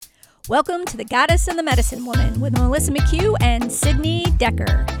Welcome to The Goddess and the Medicine Woman with Melissa McHugh and Sydney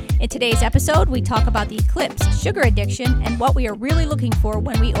Decker. In today's episode, we talk about the eclipse, sugar addiction, and what we are really looking for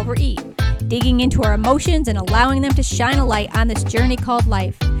when we overeat, digging into our emotions and allowing them to shine a light on this journey called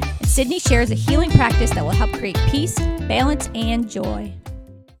life. And Sydney shares a healing practice that will help create peace, balance, and joy.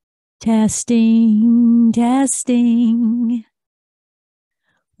 Testing.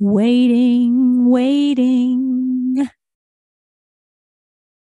 Waiting.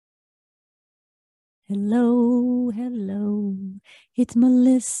 Hello, it's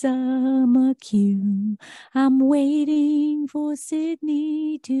Melissa McHugh. I'm waiting for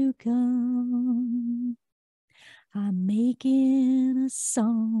Sydney to come. I'm making a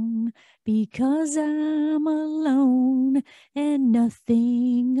song because I'm alone and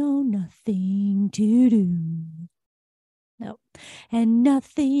nothing to do. No, and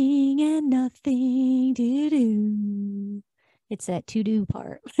nothing to do. It's that to-do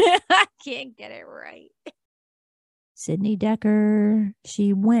part. I can't get it right. Sydney Decker,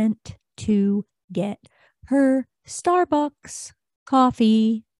 she went to get her Starbucks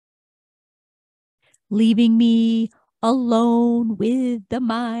coffee, leaving me alone with the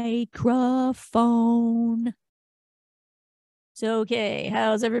microphone. So, okay,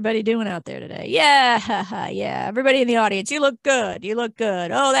 how's everybody doing out there today? Yeah, everybody in the audience, you look good.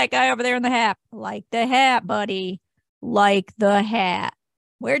 Oh, that guy over there in the hat. Like the hat, buddy. Like the hat.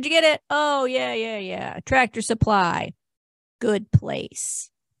 Where'd you get it? Oh, yeah. Tractor Supply. Good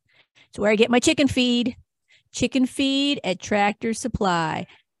place. It's where I get my chicken feed. Chicken feed at Tractor Supply.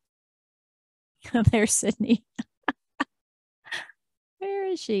 There's Sydney. Where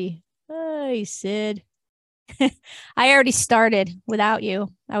is she? Hey, Sid. I already started without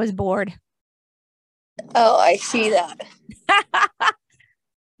you. I was bored. Oh, I see that.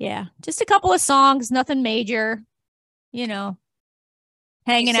 Yeah, just a couple of songs, nothing major. You know,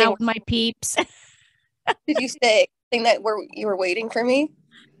 hanging out with my peeps. Did you say that you were waiting for me?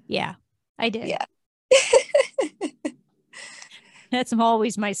 Yeah, I did. Yeah. That's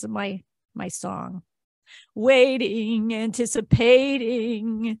always my song. Waiting,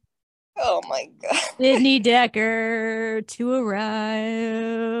 anticipating. Oh my God. Sydney Decker to arrive.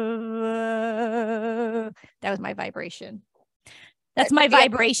 That was my vibration. That's my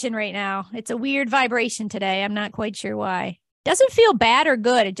vibration right now. It's a weird vibration today. I'm not quite sure why. Doesn't feel bad or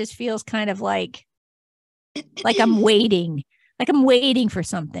good. It just feels kind of like I'm waiting. Like I'm waiting for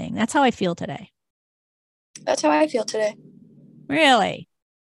something. That's how I feel today. That's how I feel today. Really?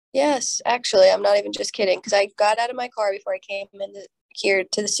 Yes, actually, I'm not even just kidding. Because I got out of my car before I came here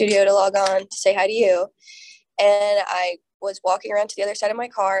to the studio to log on to say hi to you. And I was walking around to the other side of my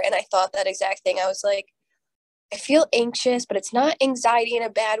car and I thought that exact thing. I was like, I feel anxious, but it's not anxiety in a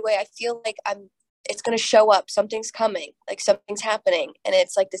bad way. I feel like it's going to show up. Something's coming, like something's happening. And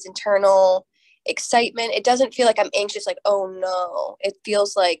it's like this internal excitement. It doesn't feel like I'm anxious, like, oh no. It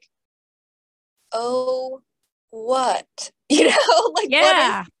feels like, oh, what? You know, like,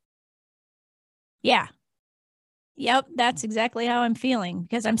 yeah. Yeah. Yep. That's exactly how I'm feeling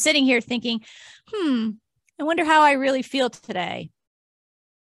because I'm sitting here thinking, I wonder how I really feel today.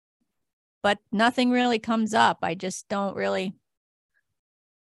 But nothing really comes up. I just don't really.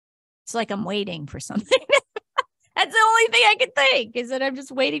 It's like I'm waiting for something. That's the only thing I can think is that I'm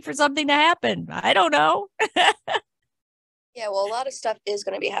just waiting for something to happen. I don't know. Yeah, well, a lot of stuff is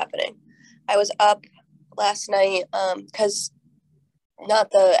going to be happening. I was up last night because not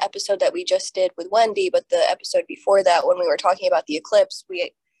the episode that we just did with Wendy, but the episode before that when we were talking about the eclipse.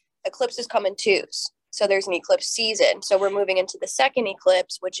 Eclipses come in twos. So there's an eclipse season. So we're moving into the second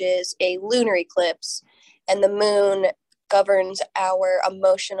eclipse, which is a lunar eclipse. And the moon governs our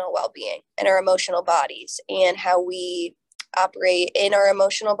emotional well-being and our emotional bodies and how we operate in our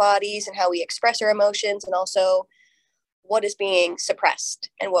emotional bodies and how we express our emotions and also what is being suppressed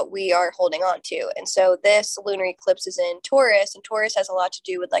and what we are holding on to. And so this lunar eclipse is in Taurus, and Taurus has a lot to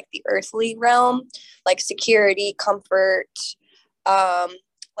do with like the earthly realm, like security, comfort,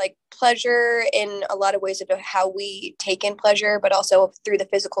 like pleasure in a lot of ways of how we take in pleasure, but also through the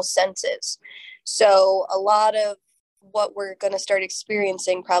physical senses. So a lot of what we're going to start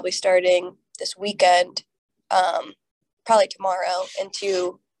experiencing probably starting this weekend, probably tomorrow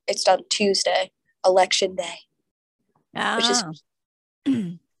it's on Tuesday, election day, which is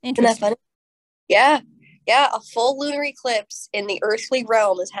interesting. Isn't that funny? Yeah, a full lunar eclipse in the earthly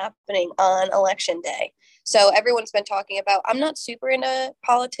realm is happening on election day. So everyone's been talking about, I'm not super into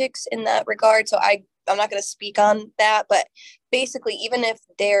politics in that regard, so I'm not going to speak on that, but basically, even if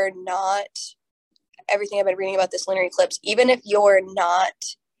they're not, everything I've been reading about this lunar eclipse, even if you're not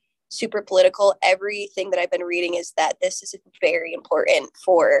super political, everything that I've been reading is that this is very important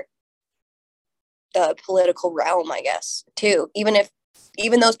for the political realm, I guess, too.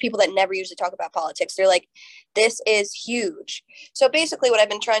 Even those people that never usually talk about politics, they're like, this is huge. So basically what I've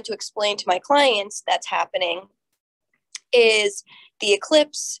been trying to explain to my clients that's happening is the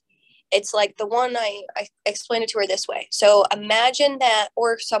eclipse. It's like the one I explained it to her this way. So imagine that,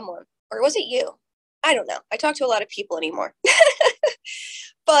 or someone, or was it you? I don't know. I talk to a lot of people anymore.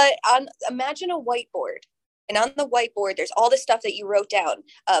 But imagine a whiteboard. And on the whiteboard, there's all this stuff that you wrote down.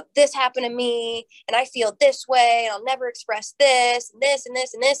 This happened to me, and I feel this way, and I'll never express this, and this, and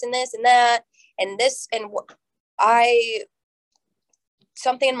this, and this, and this, and that, and this, and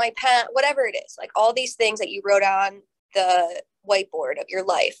something in my past, whatever it is, like all these things that you wrote on the whiteboard of your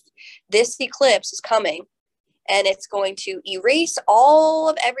life. This eclipse is coming, and it's going to erase all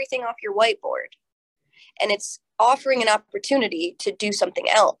of everything off your whiteboard. And it's offering an opportunity to do something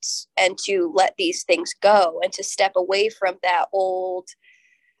else and to let these things go and to step away from that old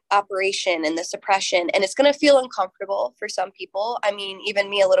operation and the suppression. And it's going to feel uncomfortable for some people. I mean, even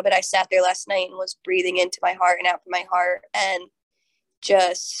me a little bit. I sat there last night and was breathing into my heart and out from my heart and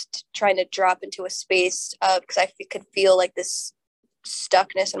just trying to drop into a space of, because I could feel like this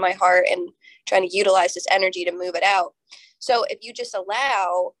stuckness in my heart and trying to utilize this energy to move it out. So if you just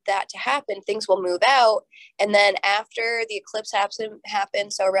allow that to happen, things will move out. And then after the eclipse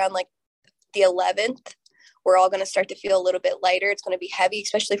happens, so around like the 11th, we're all going to start to feel a little bit lighter. It's going to be heavy,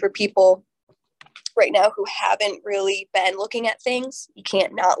 especially for people right now who haven't really been looking at things. You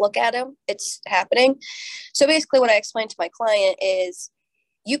can't not look at them. It's happening. So basically what I explained to my client is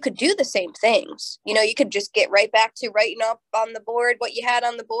you could do the same things. You know, you could just get right back to writing up on the board what you had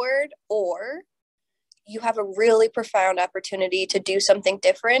on the board, or you have a really profound opportunity to do something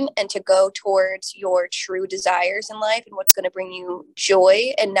different and to go towards your true desires in life and what's going to bring you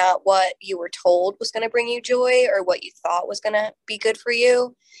joy, and not what you were told was going to bring you joy or what you thought was going to be good for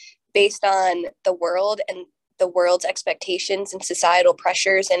you based on the world and the world's expectations and societal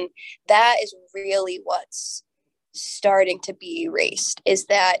pressures. And that is really what's starting to be erased, is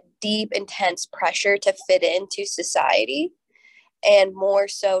that deep, intense pressure to fit into society, and more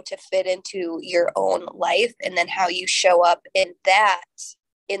so to fit into your own life and then how you show up in that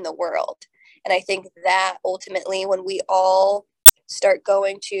in the world. And I think that ultimately, when we all start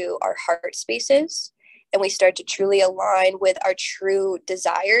going to our heart spaces and we start to truly align with our true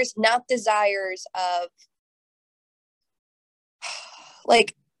desires, not desires of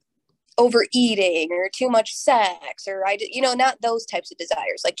like overeating or too much sex or not those types of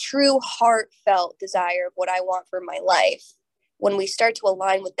desires, like true heartfelt desire of what I want for my life. When we start to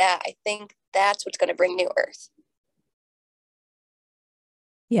align with that, I think that's what's going to bring new earth.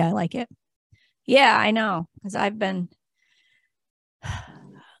 Yeah, I like it. Yeah, I know, because I've been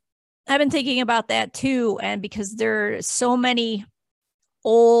thinking about that too. And because there's so many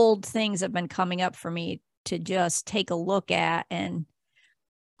old things have been coming up for me to just take a look at. And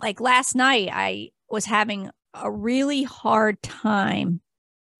like last night, I was having a really hard time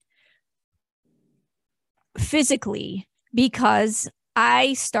physically because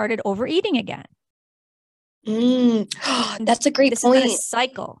I started overeating again. That's a great point. Has been a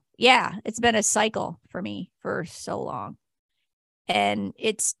cycle. Yeah, it's been a cycle for me for so long. And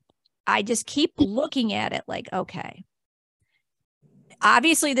I just keep looking at it like, okay,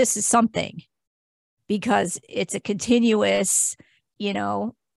 obviously this is something, because it's a continuous,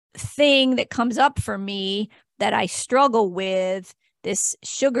 thing that comes up for me that I struggle with, this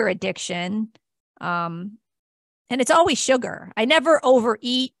sugar addiction. And it's always sugar. I never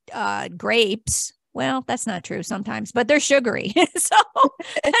overeat grapes. Well, that's not true sometimes, but they're sugary. So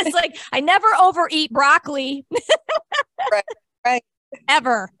it's like I never overeat broccoli. Right.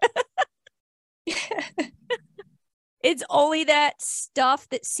 Ever. It's only that stuff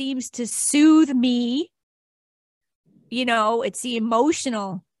that seems to soothe me. It's the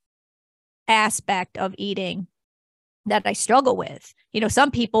emotional aspect of eating that I struggle with.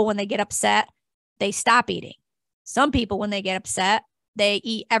 Some people, when they get upset, they stop eating. Some people, when they get upset, they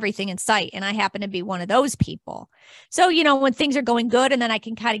eat everything in sight. And I happen to be one of those people. So, when things are going good and then I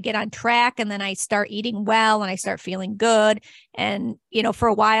can kind of get on track and then I start eating well and I start feeling good. And, for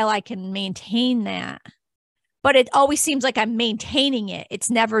a while I can maintain that. But it always seems like I'm maintaining it. It's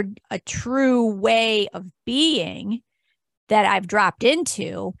never a true way of being that I've dropped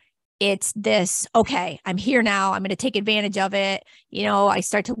into. It's this, okay, I'm here now. I'm going to take advantage of it. I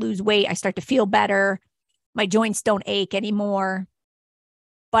start to lose weight. I start to feel better. My joints don't ache anymore,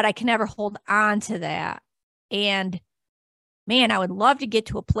 but I can never hold on to that. And man, I would love to get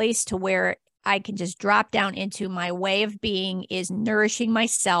to a place to where I can just drop down into my way of being is nourishing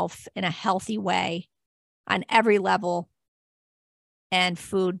myself in a healthy way on every level, and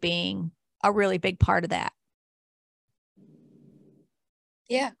food being a really big part of that.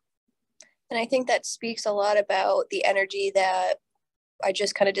 Yeah. And I think that speaks a lot about the energy that I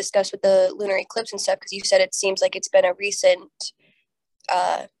just kind of discussed with the lunar eclipse and stuff, because you said it seems like it's been a recent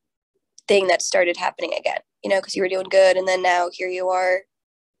thing that started happening again, because you were doing good. And then now here you are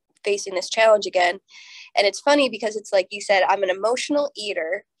facing this challenge again. And it's funny because it's like you said, I'm an emotional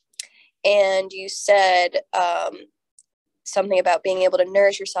eater. And you said something about being able to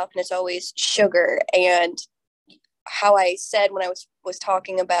nourish yourself, and it's always sugar. And how I said when I was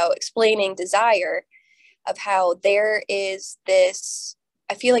talking about explaining desire, of how there is this,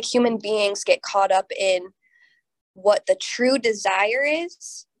 I feel like human beings get caught up in what the true desire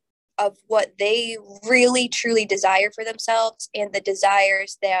is, of what they really truly desire for themselves, and the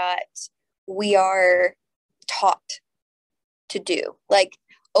desires that we are taught to do. Like,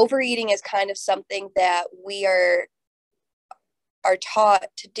 overeating is kind of something that we are taught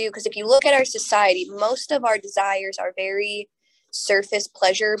to do, because if you look at our society, most of our desires are very surface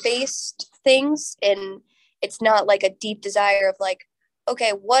pleasure based things, and it's not like a deep desire of like,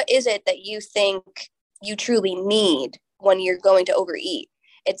 okay, what is it that you think you truly need when you're going to overeat?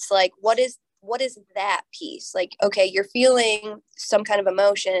 It's like, what is that piece? Like, okay, you're feeling some kind of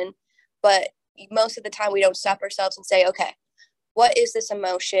emotion, but most of the time we don't stop ourselves and say, okay, what is this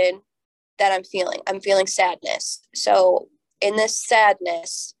emotion that I'm feeling? I'm feeling sadness. So in this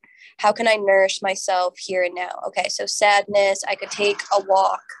sadness, how can I nourish myself here and now? Okay, so sadness, I could take a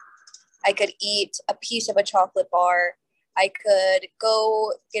walk. I could eat a piece of a chocolate bar. I could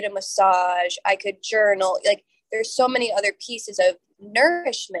go get a massage. I could journal. Like, there's so many other pieces of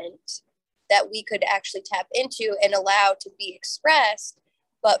nourishment that we could actually tap into and allow to be expressed.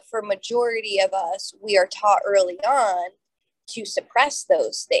 But for majority of us, we are taught early on to suppress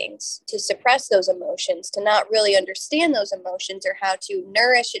those things, to suppress those emotions, to not really understand those emotions or how to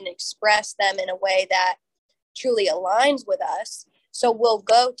nourish and express them in a way that truly aligns with us. So we'll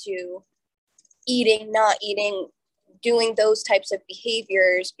go to eating, not eating, doing those types of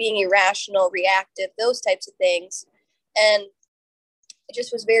behaviors, being irrational, reactive, those types of things. And it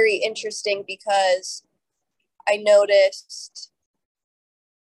just was very interesting because I noticed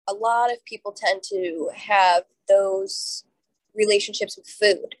a lot of people tend to have those relationships with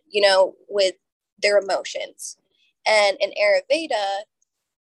food, with their emotions. And in Ayurveda,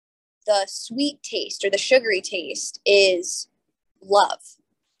 the sweet taste or the sugary taste is love,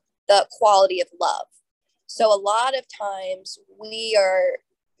 the quality of love. So a lot of times we are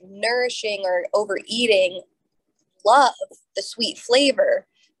nourishing or overeating love, the sweet flavor,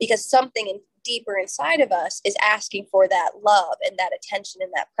 because something deeper inside of us is asking for that love and that attention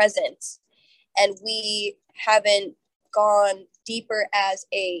and that presence. And we haven't gone deeper as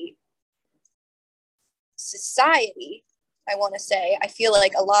a society, I want to say. I feel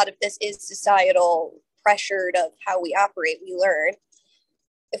like a lot of this is societal pressured of how we operate, we learn.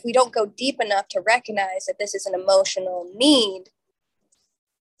 If we don't go deep enough to recognize that this is an emotional need,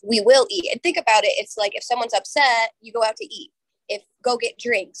 we will eat. And think about it, it's like if someone's upset, you go out to eat. Go get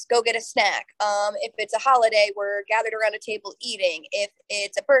drinks, go get a snack. If it's a holiday, we're gathered around a table eating. If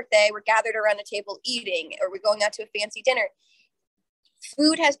it's a birthday, we're gathered around a table eating, or we're going out to a fancy dinner.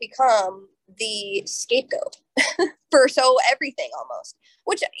 Food has become the scapegoat for everything almost,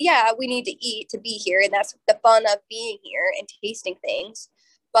 which, yeah, we need to eat to be here. And that's the fun of being here and tasting things.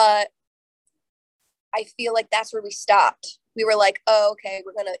 But I feel like that's where we stopped. We were like, oh, okay,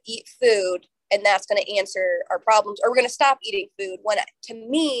 we're going to eat food and that's going to answer our problems, or we're going to stop eating food, when to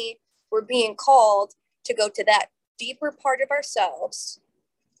me, we're being called to go to that deeper part of ourselves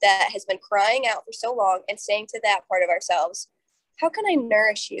that has been crying out for so long, and saying to that part of ourselves, how can I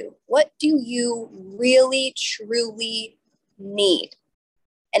nourish you? What do you really, truly need?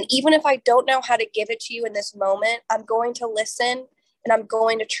 And even if I don't know how to give it to you in this moment, I'm going to listen and I'm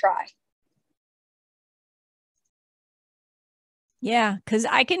going to try. Yeah, because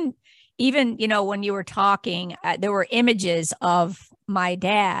I can even, when you were talking, there were images of my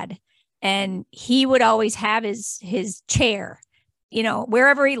dad, and he would always have his chair,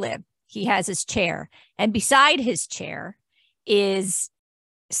 wherever he lived, he has his chair. And beside his chair is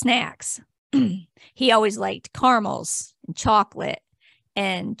snacks. He always liked caramels and chocolate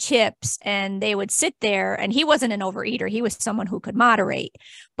and chips, and they would sit there, and he wasn't an overeater. He was someone who could moderate,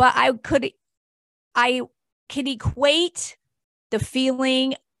 but I could equate the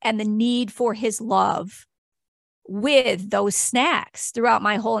feeling and the need for his love with those snacks throughout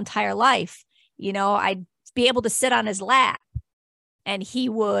my whole entire life. I'd be able to sit on his lap and he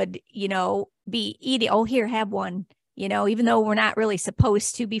would, be eating, oh, here, have one, even though we're not really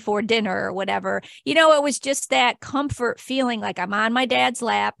supposed to before dinner or whatever. It was just that comfort feeling like I'm on my dad's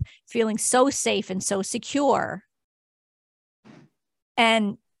lap, feeling so safe and so secure.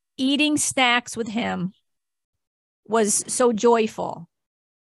 And eating snacks with him was so joyful.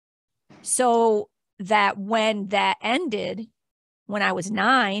 So that when that ended, when I was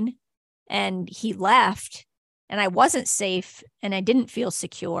 9 and he left and I wasn't safe and I didn't feel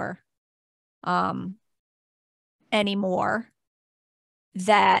secure anymore,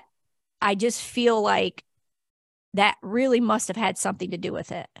 that I just feel like that really must have had something to do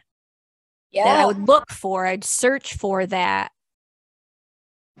with it. Yeah. That I would look for, I'd search for that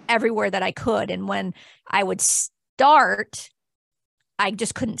everywhere that I could. And when I would start, I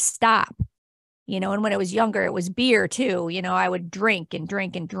just couldn't stop. And when I was younger, it was beer too. I would drink and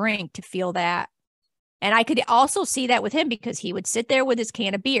drink and drink to feel that. And I could also see that with him because he would sit there with his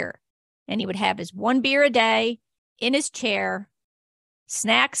can of beer and he would have his 1 beer a day in his chair,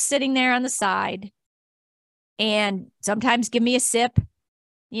 snacks sitting there on the side, and sometimes give me a sip.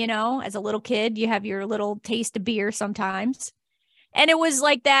 As a little kid, you have your little taste of beer sometimes. And it was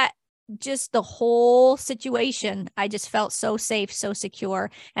like that, just the whole situation. I just felt so safe, so secure.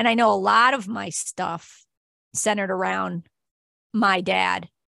 And I know a lot of my stuff centered around my dad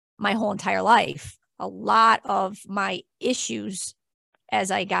my whole entire life. A lot of my issues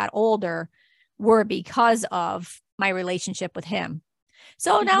as I got older were because of my relationship with him.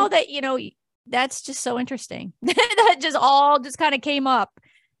 So now that, that's just so interesting. That just all just kind of came up.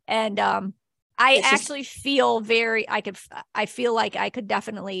 And I actually feel I feel like I could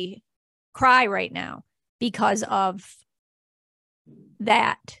definitely cry right now because of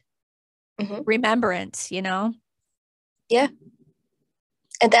that remembrance, Yeah.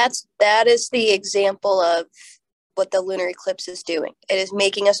 And that is the example of what the lunar eclipse is doing. It is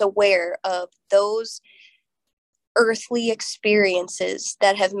making us aware of those earthly experiences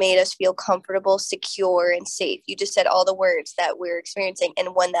that have made us feel comfortable, secure, and safe. You just said all the words that we're experiencing.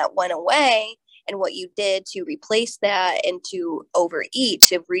 And when that went away, and what you did to replace that and to overeat,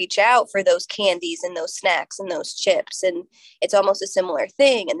 to reach out for those candies and those snacks and those chips. And it's almost a similar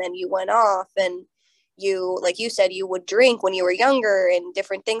thing. And then you went off and you, like you said, you would drink when you were younger and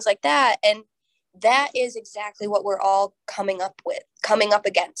different things like that. And that is exactly what we're all coming up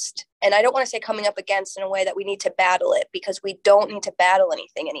against. And I don't want to say coming up against in a way that we need to battle it, because we don't need to battle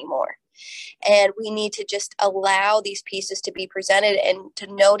anything anymore. And we need to just allow these pieces to be presented and to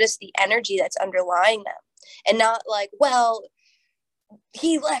notice the energy that's underlying them. And not like, well,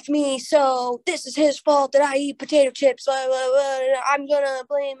 he left me, so this is his fault that I eat potato chips. Blah, blah, blah, I'm going to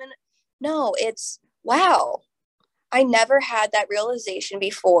blame. And no, it's, wow, I never had that realization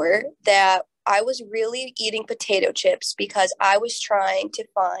before that I was really eating potato chips because I was trying to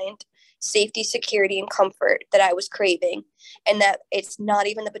find safety, security, and comfort that I was craving. And that it's not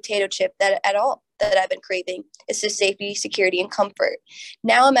even the potato chip that at all that I've been craving. It's just safety, security, and comfort.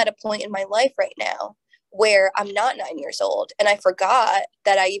 Now I'm at a point in my life right now where I'm not 9 years old. And I forgot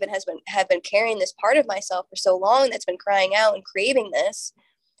that I even have been carrying this part of myself for so long that's been crying out and craving this.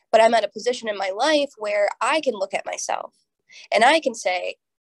 But I'm at a position in my life where I can look at myself and I can say,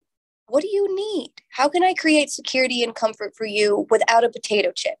 what do you need? How can I create security and comfort for you without a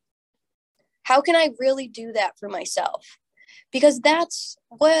potato chip? How can I really do that for myself? Because that's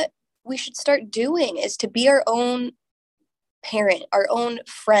what we should start doing, is to be our own parent, our own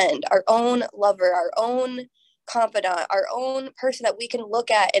friend, our own lover, our own confidant, our own person that we can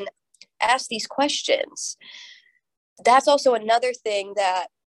look at and ask these questions. That's also another thing that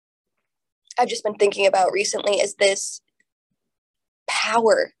I've just been thinking about recently, is this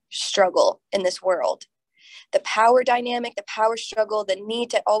power struggle in this world. The power dynamic, the power struggle, the need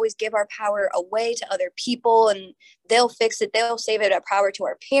to always give our power away to other people and they'll fix it, they'll save it, our power to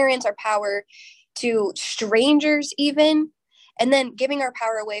our parents, our power to strangers even, and then giving our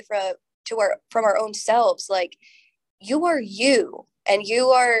power away from our own selves. Like, you are you, and you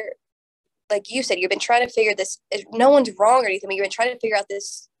are, like you said, you've been trying to figure this, no one's wrong or anything, but you've been trying to figure out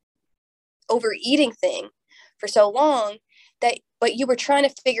this overeating thing for so long but you were trying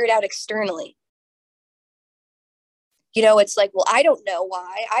to figure it out externally. It's like, well, I don't know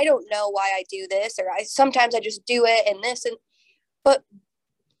why I do this, or sometimes I just do it and this, but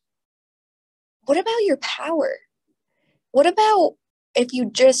what about your power? What about if you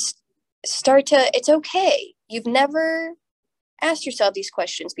just start to, it's okay. You've never asked yourself these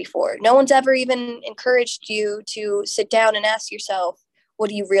questions before. No one's ever even encouraged you to sit down and ask yourself, what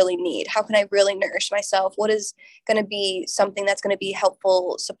do you really need? How can I really nourish myself? What is going to be something that's going to be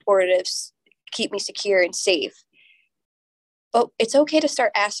helpful, supportive, keep me secure and safe? But it's okay to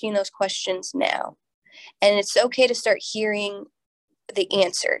start asking those questions now. And it's okay to start hearing the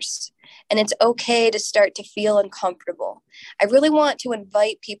answers. And it's okay to start to feel uncomfortable. I really want to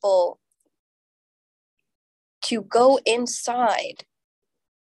invite people to go inside,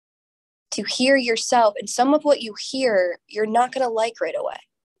 to hear yourself. And some of what you hear, you're not going to like right away.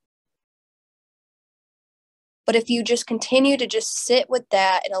 But if you just continue to just sit with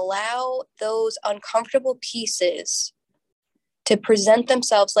that and allow those uncomfortable pieces to present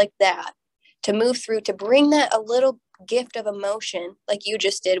themselves like that, to move through, to bring that a little gift of emotion, like you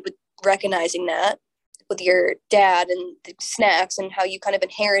just did with recognizing that with your dad and the snacks and how you kind of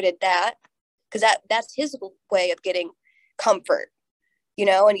inherited that, because that's his way of getting comfort, you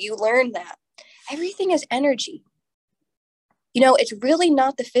know, and you learn that everything is energy. You know, it's really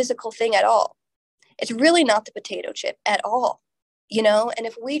not the physical thing at all. It's really not the potato chip at all, you know? And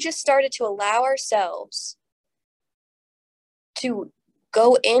if we just started to allow ourselves to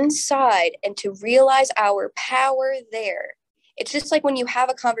go inside and to realize our power there, it's just like when you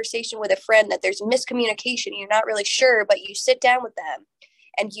have a conversation with a friend that there's miscommunication, you're not really sure, but you sit down with them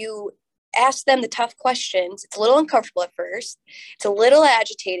and you ask them the tough questions. It's a little uncomfortable at first. It's a little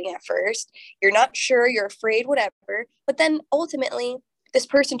agitating at first. You're not sure, you're afraid, whatever. But then ultimately, this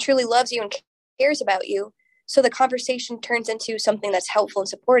person truly loves you and cares about you. So the conversation turns into something that's helpful and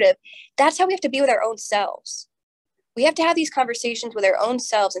supportive. That's how we have to be with our own selves. We have to have these conversations with our own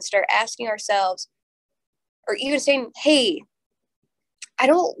selves and start asking ourselves, or even saying, hey, I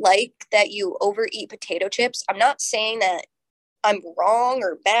don't like that you overeat potato chips. I'm not saying that I'm wrong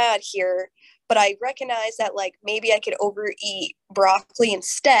or bad here, but I recognize that like maybe I could overeat broccoli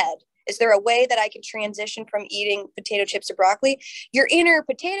instead. Is there a way that I can transition from eating potato chips to broccoli? Your inner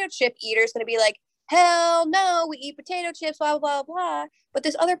potato chip eater is going to be like, hell no, we eat potato chips, blah, blah, blah. But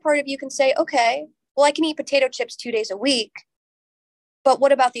this other part of you can say, okay, well, I can eat potato chips 2 days a week. But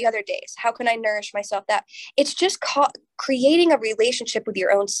what about the other days? How can I nourish myself that? It's just creating a relationship with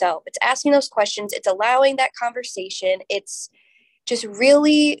your own self. It's asking those questions. It's allowing that conversation. It's just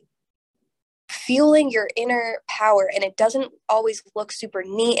really fueling your inner power. And it doesn't always look super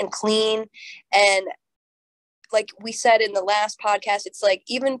neat and clean. And like we said in the last podcast, it's like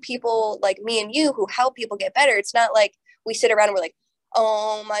even people like me and you who help people get better. It's not like we sit around and we're like,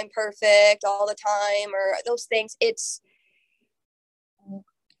 oh, I'm perfect all the time or those things. It's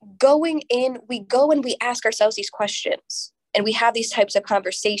going in, we go and we ask ourselves these questions and we have these types of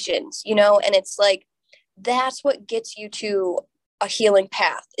conversations, you know, and it's like, that's what gets you to a healing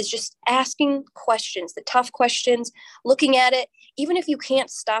path, is just asking questions, the tough questions, looking at it, even if you can't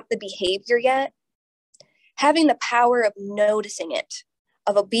stop the behavior yet, having the power of noticing it,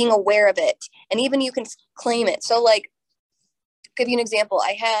 of being aware of it, and even you can claim it. So like, give you an example.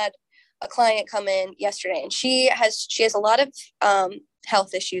 I had a client come in yesterday and she has a lot of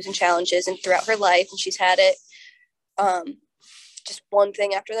health issues and challenges and throughout her life, and she's had it just one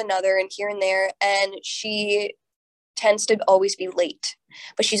thing after another and here and there, and she tends to always be late,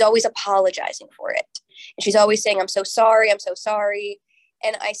 but she's always apologizing for it, and she's always saying, I'm so sorry,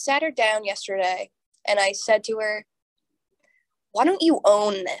 and I sat her down yesterday and I said to her, why don't you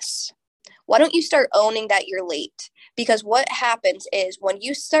own this? Why don't you start owning that you're late? Because what happens is when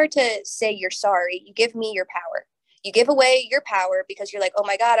you start to say you're sorry, you give me your power. You give away your power because you're like, oh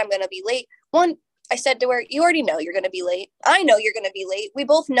my God, I'm going to be late. One, I said to her, you already know you're going to be late. I know you're going to be late. We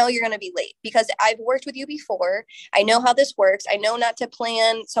both know you're going to be late because I've worked with you before. I know how this works. I know not to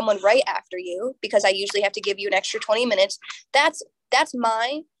plan someone right after you because I usually have to give you an extra 20 minutes. That's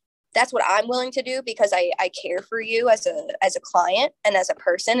what I'm willing to do because I care for you as a client and as a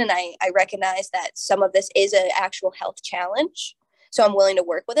person. And I recognize that some of this is an actual health challenge. So I'm willing to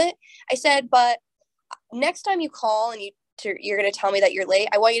work with it. I said, but next time you call and you're going to tell me that you're late,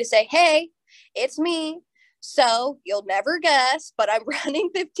 I want you to say, hey, it's me. So you'll never guess, but I'm running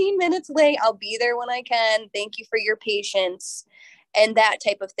 15 minutes late. I'll be there when I can. Thank you for your patience and that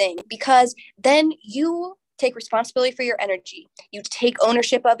type of thing. Because then you take responsibility for your energy. You take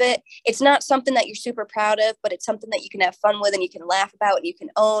ownership of it. It's not something that you're super proud of, but it's something that you can have fun with and you can laugh about and you can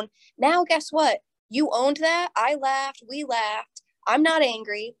own. Now, guess what? You owned that. I laughed. We laughed. I'm not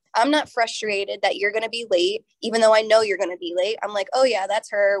angry. I'm not frustrated that you're going to be late, even though I know you're going to be late. I'm like, oh yeah, that's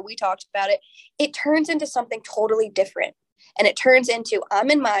her. We talked about it. It turns into something totally different. And it turns into,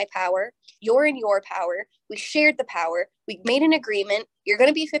 I'm in my power. You're in your power. We shared the power. We made an agreement. You're going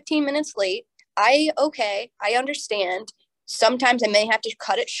to be 15 minutes late. I understand. Sometimes I may have to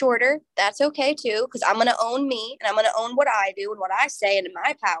cut it shorter. That's okay too, because I'm going to own me and I'm going to own what I do and what I say and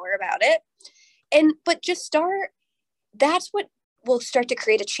my power about it. But just start. That's what will start to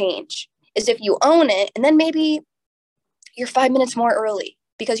create a change, is if you own it, and then maybe you're 5 minutes more early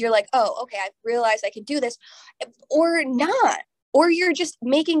because you're like, oh, okay, I've realized I can do this, or not, or you're just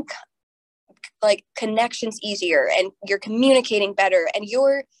making like connections easier, and you're communicating better, and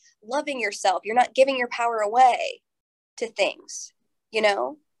you're loving yourself. You're not giving your power away to things, you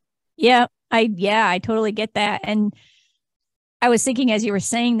know? Yeah, I totally get that. And I was thinking as you were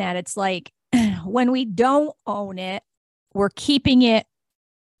saying that, it's like when we don't own it, we're keeping it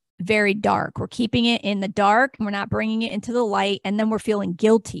very dark. We're keeping it in the dark and we're not bringing it into the light. And then we're feeling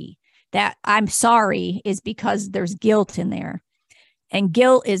guilty. That I'm sorry is because there's guilt in there. And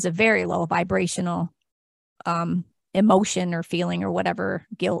guilt is a very low vibrational emotion or feeling or whatever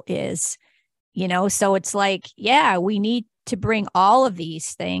guilt is, you know? So it's like, yeah, we need to bring all of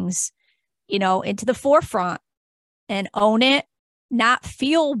these things, you know, into the forefront and own it, not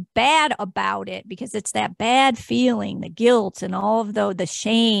feel bad about it, because it's that bad feeling, the guilt and all of the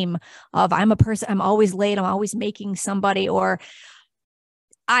shame of I'm a person, I'm always late, I'm always making somebody, or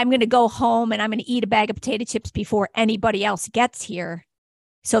I'm going to go home and I'm going to eat a bag of potato chips before anybody else gets here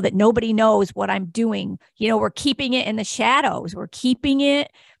so that nobody knows what I'm doing. You know, we're keeping it in the shadows. We're keeping it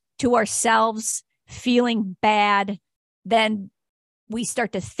to ourselves, feeling bad. Then we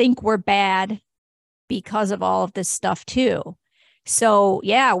start to think we're bad because of all of this stuff too. So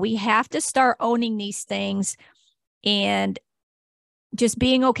yeah, we have to start owning these things and just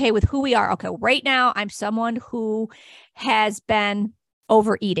being okay with who we are. Okay, right now I'm someone who has been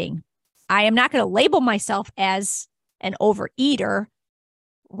overeating. I am not going to label myself as an overeater.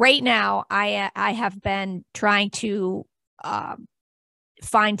 Right now, I have been trying to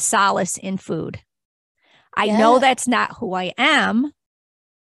find solace in food. I know that's not who I am.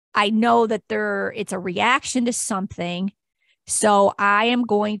 I know that it's a reaction to something. So I am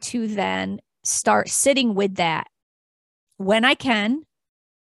going to then start sitting with that when I can,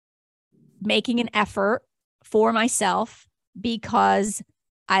 making an effort for myself because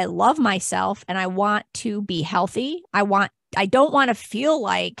I love myself and I want to be healthy. I don't want to feel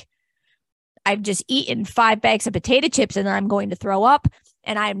like I've just eaten 5 bags of potato chips and then I'm going to throw up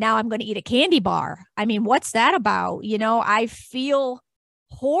and I'm going to eat a candy bar. I mean, what's that about? You know, I feel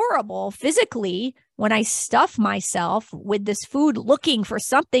horrible physically when I stuff myself with this food looking for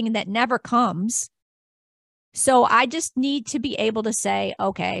something that never comes. So I just need to be able to say,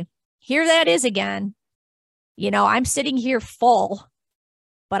 okay, here that is again. You know, I'm sitting here full,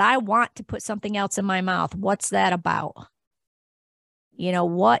 but I want to put something else in my mouth. What's that about? You know,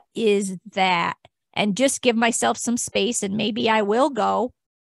 what is that? And just give myself some space, and maybe I will go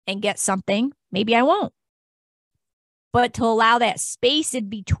and get something. Maybe I won't. But to allow that space in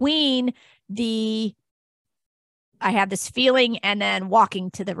between I have this feeling and then walking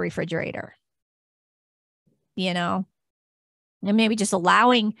to the refrigerator, you know, and maybe just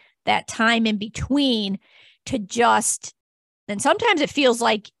allowing that time in between to just, and sometimes it feels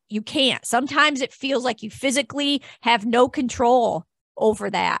like you can't. Sometimes it feels like you physically have no control over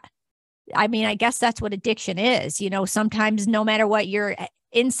that. I mean, I guess that's what addiction is. You know, sometimes no matter what, you're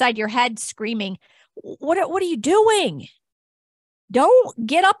inside your head screaming, what are you doing? Don't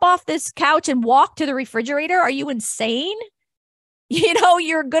get up off this couch and walk to the refrigerator. Are you insane? You know,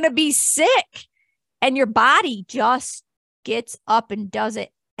 you're going to be sick, and your body just gets up and does it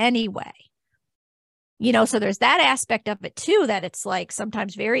anyway. You know, so there's that aspect of it too, that it's like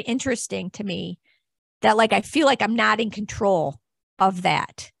sometimes very interesting to me that like I feel like I'm not in control of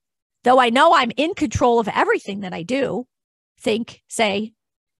that. Though I know I'm in control of everything that I do, think, say.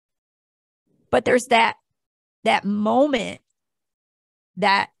 But there's that moment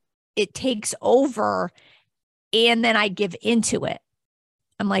that it takes over and then I give into it.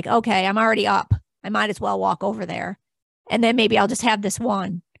 I'm like, okay, I'm already up. I might as well walk over there. And then maybe I'll just have this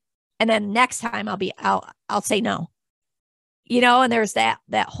one. And then next time I'll say no. You know, and there's that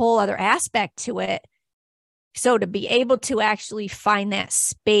whole other aspect to it. So to be able to actually find that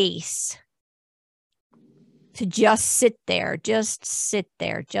space to just sit there.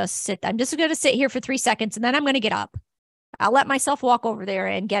 I'm just going to sit here for 3 seconds and then I'm going to get up. I'll let myself walk over there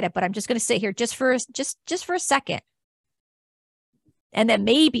and get it, but I'm just going to sit here just for a second. And then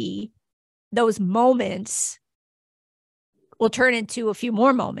maybe those moments will turn into a few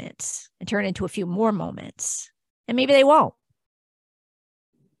more moments and turn into a few more moments. And maybe they won't,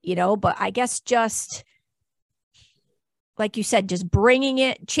 you know, but I guess just like you said, just bringing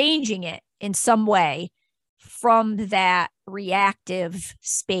it, changing it in some way from that reactive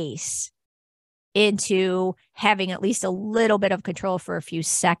space into having at least a little bit of control for a few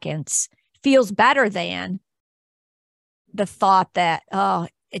seconds feels better than the thought that, oh,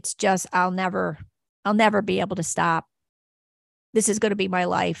 it's just, I'll never be able to stop. This is going to be my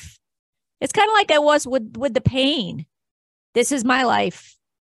life. It's kind of like I was with the pain. This is my life.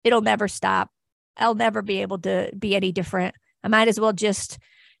 It'll never stop. I'll never be able to be any different. I might as well just,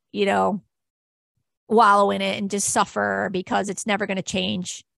 wallow in it and just suffer because it's never going to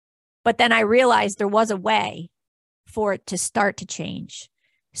change. But then I realized there was a way for it to start to change.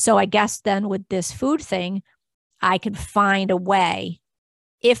 So I guess then with this food thing, I can find a way,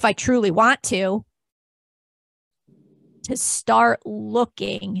 if I truly want to start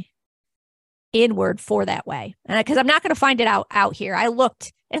looking inward for that way. And because I'm not going to find it out here. I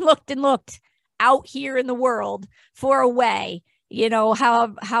looked and looked and looked out here in the world for a way.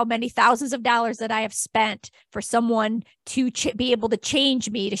 How many thousands of dollars that I have spent for someone to be able to change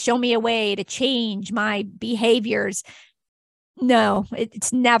me, to show me a way to change my behaviors. No,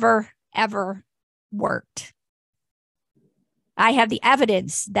 it's never, ever worked. I have the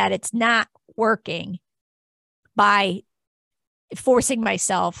evidence that it's not working by forcing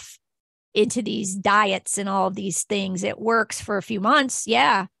myself into these diets and all of these things. It works for a few months.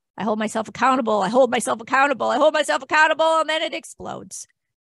 Yeah. I hold myself accountable. And then it explodes.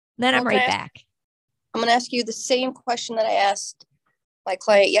 Then I'm right back. I'm going to ask you the same question that I asked my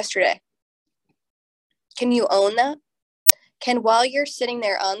client yesterday. Can you own that? Can, while you're sitting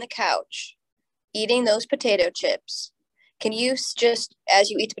there on the couch eating those potato chips, can you just,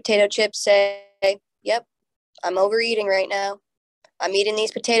 as you eat the potato chips, say, yep, I'm overeating right now. I'm eating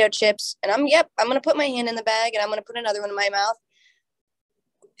these potato chips and I'm going to put my hand in the bag and I'm going to put another one in my mouth.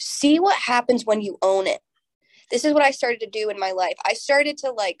 See what happens when you own it. This is what I started to do in my life. I started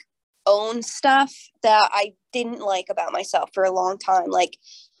to own stuff that I didn't like about myself for a long time. Like,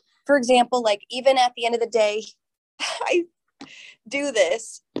 for example, even at the end of the day, I do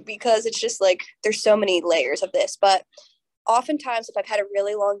this because it's just there's so many layers of this. But oftentimes if I've had a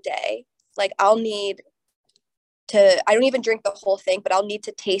really long day, I'll need to, I don't even drink the whole thing, but I'll need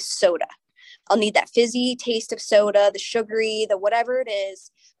to taste soda. I'll need that fizzy taste of soda, the sugary, the whatever it is.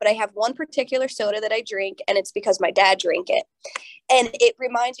 But I have one particular soda that I drink, and it's because my dad drank it. And it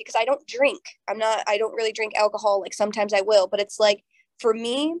reminds me, because I don't drink. I don't really drink alcohol. Sometimes I will, but it's for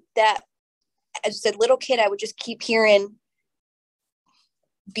me, that as a little kid, I would just keep hearing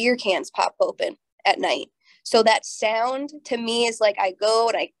beer cans pop open at night. So that sound to me is I go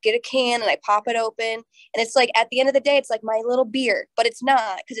and I get a can and I pop it open. And it's at the end of the day, it's my little beer, but it's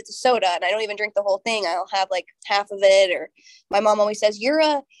not, because it's a soda and I don't even drink the whole thing. I'll have half of it. Or my mom always says, you're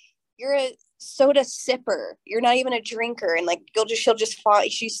a soda sipper. You're not even a drinker. And she'll just fall.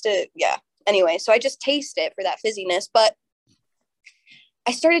 She used to, yeah. Anyway, so I just taste it for that fizziness. But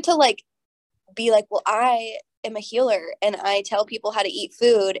I started to be well, I am a healer and I tell people how to eat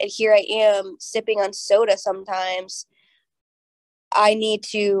food, and here I am sipping on soda sometimes. I need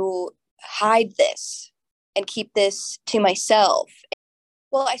to hide this and keep this to myself.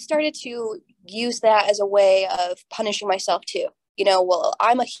 Well, I started to use that as a way of punishing myself too. Well,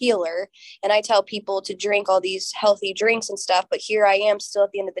 I'm a healer and I tell people to drink all these healthy drinks and stuff, but here I am still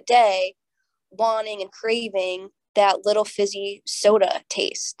at the end of the day wanting and craving that little fizzy soda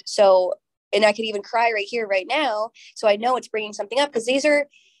taste. So, and I could even cry right here, right now. So I know it's bringing something up, because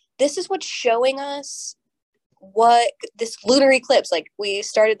this is what's showing us what this lunar eclipse, we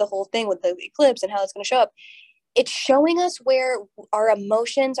started the whole thing with the eclipse and how it's going to show up. It's showing us where our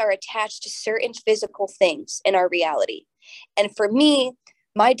emotions are attached to certain physical things in our reality. And for me,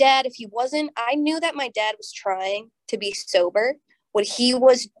 my dad, I knew that my dad was trying to be sober when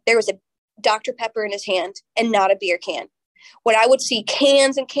there was a Dr. Pepper in his hand and not a beer can. When I would see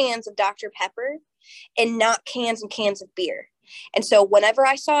cans and cans of Dr. Pepper and not cans and cans of beer. And so whenever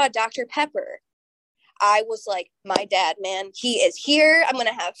I saw a Dr. Pepper, I was my dad, man, he is here. I'm going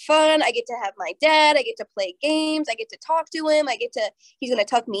to have fun. I get to have my dad. I get to play games. I get to talk to him. He's going to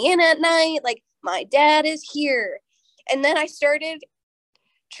tuck me in at night. My dad is here. And then I started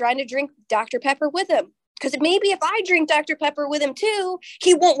trying to drink Dr. Pepper with him. Because maybe if I drink Dr. Pepper with him too,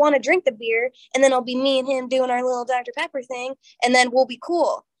 he won't want to drink the beer. And then it'll be me and him doing our little Dr. Pepper thing. And then we'll be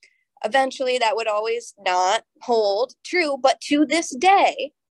cool. Eventually, that would always not hold true. But to this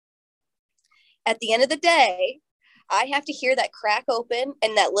day, at the end of the day, I have to hear that crack open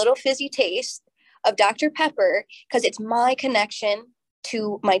and that little fizzy taste of Dr. Pepper, because it's my connection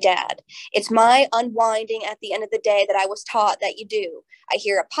to my dad. It's my unwinding at the end of the day that I was taught that you do. I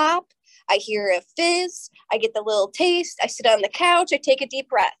hear a pop. I hear a fizz, I get the little taste, I sit on the couch, I take a deep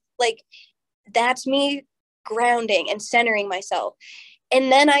breath. That's me grounding and centering myself. And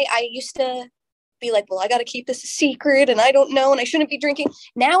then I used to be well, I got to keep this a secret and I don't know and I shouldn't be drinking.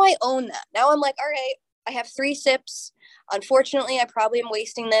 Now I own that. Now I'm all right, I have 3 sips. Unfortunately, I probably am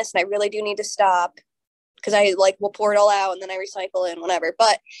wasting this and I really do need to stop, because I will pour it all out and then I recycle and whatever.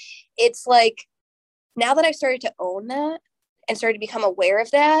 But it's now that I started to own that, and started to become aware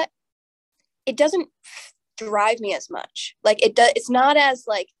of that, it doesn't drive me as much. Like it's not as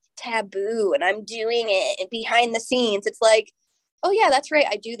like taboo and I'm doing it and behind the scenes. It's like, oh yeah, that's right,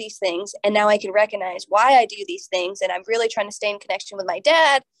 I do these things, and now I can recognize why I do these things, and I'm really trying to stay in connection with my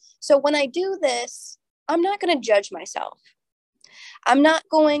dad. So when I do this, I'm not going to judge myself. I'm not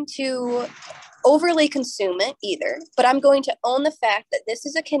going to overly consume it either, but I'm going to own the fact that this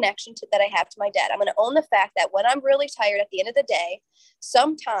is a connection that I have to my dad. I'm going to own the fact that when I'm really tired at the end of the day,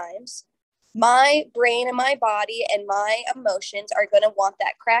 sometimes my brain and my body and my emotions are going to want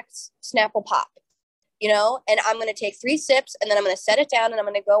that cracked Snapple pop, and I'm going to take 3 sips and then I'm going to set it down and I'm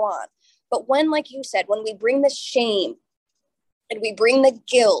going to go on. But when, like you said, when we bring the shame and we bring the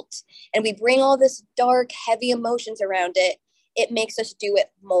guilt and we bring all this dark, heavy emotions around it, it makes us do it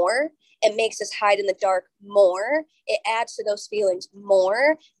more. It makes us hide in the dark more. It adds to those feelings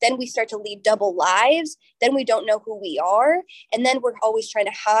more. Then we start to lead double lives. Then we don't know who we are. And then we're always trying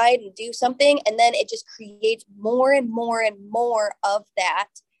to hide and do something. And then it just creates more and more and more of that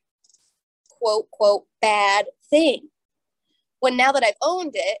quote, quote, bad thing. When now that I've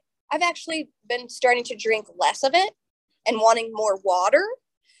owned it, I've actually been starting to drink less of it and wanting more water.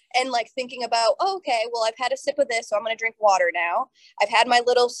 And like thinking about, oh, okay, well, I've had a sip of this, so I'm going to drink water now. I've had my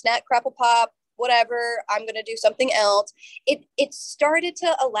little snack crapple pop, whatever, I'm going to do something else. It started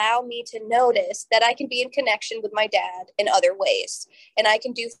to allow me to notice that I can be in connection with my dad in other ways, and I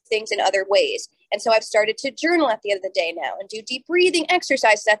can do things in other ways. And so I've started to journal at the end of the day now and do deep breathing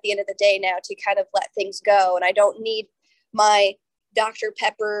exercises at the end of the day now to kind of let things go. And I don't need my Dr.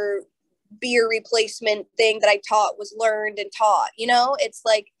 Pepper beer replacement thing that I taught was learned and taught. It's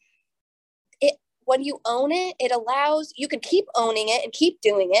like, when you own it, it allows, you can keep owning it and keep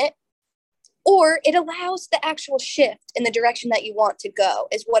doing it, or it allows the actual shift in the direction that you want to go,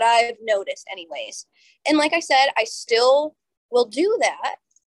 is what I've noticed anyways. And like I said, I still will do that,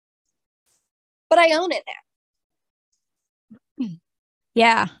 but I own it now.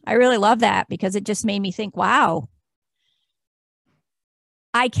 Yeah, I really love that, because it just made me think, wow,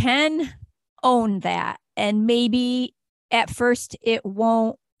 I can own that. And maybe at first it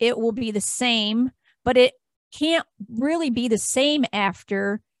will be the same, but it can't really be the same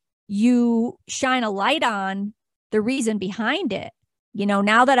after you shine a light on the reason behind it.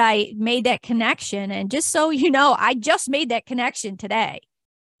 Now that I made that connection, and just so you know, I just made that connection today.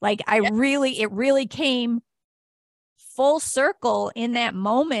 Like it really came full circle in that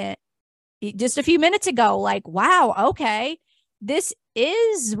moment just a few minutes ago. Like, wow, okay, this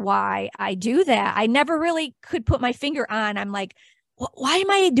is why I do that. I never really could put my finger on. I'm like, why am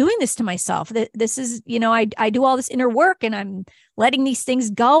I doing this to myself? This is, I do all this inner work and I'm letting these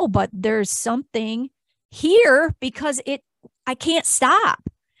things go, but there's something here because I can't stop.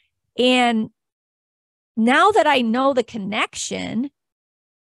 And now that I know the connection,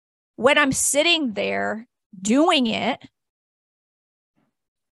 when I'm sitting there doing it,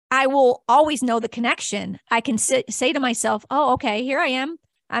 I will always know the connection. I can say to myself, oh, okay, here I am.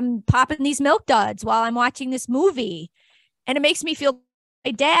 I'm popping these Milk Duds while I'm watching this movie. And it makes me feel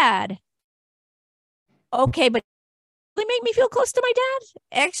my dad. Okay, but it make me feel close to my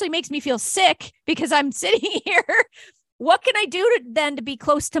dad? It actually makes me feel sick because I'm sitting here. What can I do then to be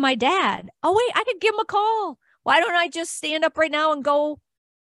close to my dad? Oh, wait, I could give him a call. Why don't I just stand up right now and go,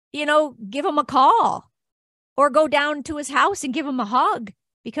 give him a call, or go down to his house and give him a hug,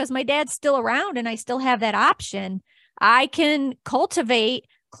 because my dad's still around and I still have that option. I can cultivate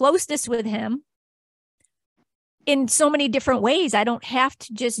closeness with him in so many different ways. I don't have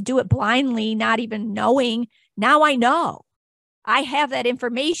to just do it blindly, not even knowing. Now I know. I have that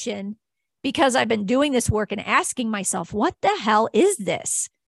information because I've been doing this work and asking myself, what the hell is this?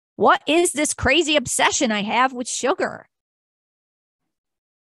 What is this crazy obsession I have with sugar?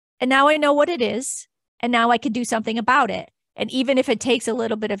 And now I know what it is. And now I can do something about it. And even if it takes a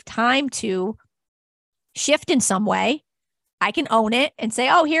little bit of time to shift in some way, I can own it and say,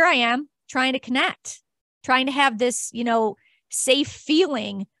 oh, here I am trying to connect, trying to have this, safe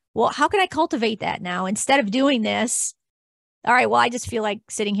feeling. Well, how can I cultivate that now instead of doing this? All right, well, I just feel like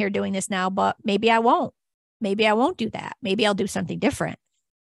sitting here doing this now, but maybe I won't. Maybe I won't do that. Maybe I'll do something different.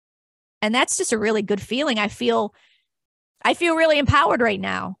 And that's just a really good feeling. I feel really empowered right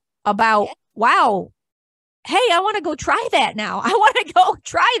now about, wow, hey, I want to go try that now. I want to go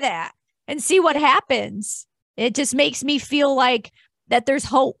try that and see what happens. It just makes me feel like that there's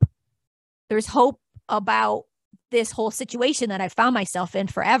hope. There's hope about this whole situation that I found myself in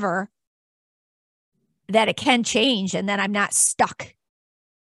forever, that it can change and that I'm not stuck.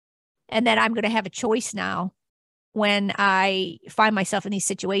 And that I'm going to have a choice now when I find myself in these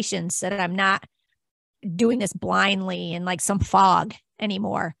situations, that I'm not doing this blindly in like some fog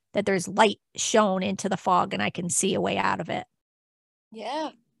anymore, that there's light shown into the fog and I can see a way out of it. Yeah,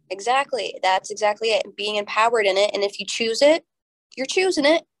 exactly. That's exactly it. Being empowered in it. And if you choose it, you're choosing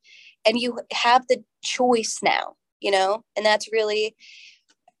it, and you have the choice now, and that's really,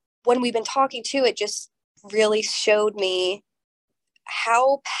 when we've been talking too, it just really showed me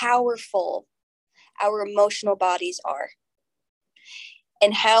how powerful our emotional bodies are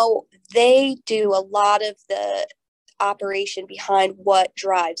and how they do a lot of the operation behind what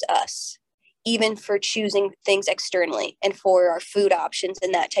drives us, even for choosing things externally and for our food options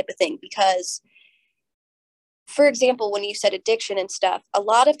and that type of thing. Because, for example, when you said addiction and stuff, a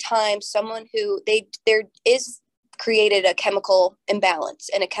lot of times someone who there is created a chemical imbalance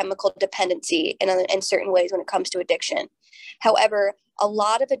and a chemical dependency in certain ways when it comes to addiction. However, a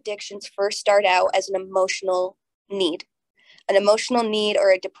lot of addictions first start out as an emotional need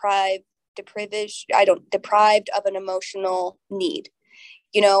or a deprived of an emotional need,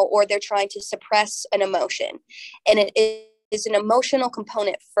 or they're trying to suppress an emotion. And it is an emotional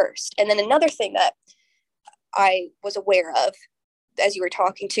component first. And then another thing that I was aware of as you were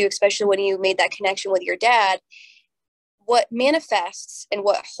talking to, especially when you made that connection with your dad, what manifests and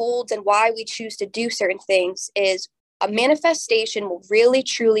what holds and why we choose to do certain things is a manifestation will really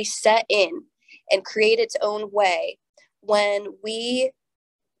truly set in and create its own way when we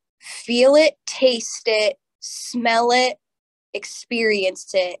feel it, taste it, smell it, experience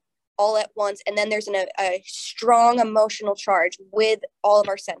it all at once. And then there's a strong emotional charge with all of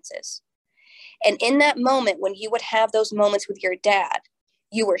our senses. And in that moment, when you would have those moments with your dad,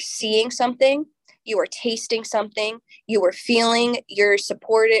 you were seeing something, you were tasting something, you were feeling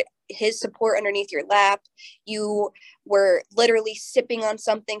his support underneath your lap, you were literally sipping on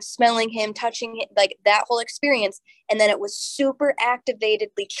something, smelling him, touching him, like that whole experience. And then it was super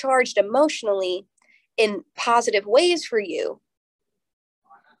activatedly charged emotionally in positive ways for you.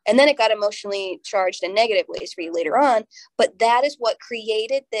 And then it got emotionally charged in negative ways for you later on. But that is what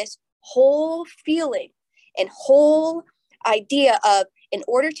created this whole feeling and whole idea of, in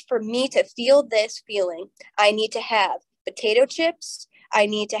order for me to feel this feeling, I need to have potato chips, I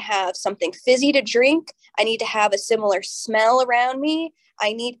need to have something fizzy to drink, I need to have a similar smell around me.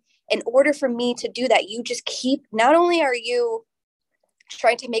 In order for me to do that, you just keep, not only are you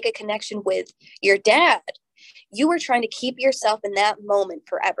trying to make a connection with your dad, you are trying to keep yourself in that moment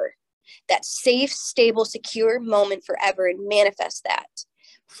forever, that safe, stable, secure moment forever, and manifest that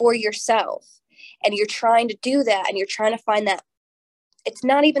for yourself. And you're trying to do that, and you're trying to find that. It's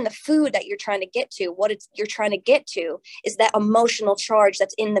not even the food that you're trying to get to. What you're trying to get to is that emotional charge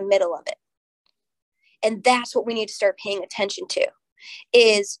that's in the middle of it. And that's what we need to start paying attention to,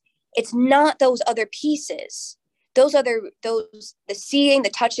 is it's not those other pieces. The seeing, the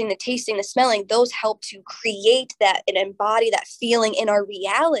touching, the tasting, the smelling, those help to create that and embody that feeling in our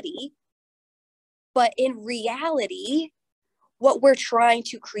reality. But in reality, what we're trying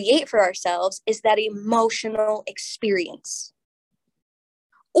to create for ourselves is that emotional experience.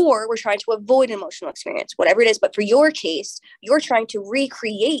 Or we're trying to avoid an emotional experience, whatever it is. But for your case, you're trying to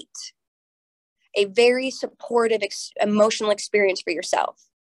recreate a very supportive emotional experience for yourself.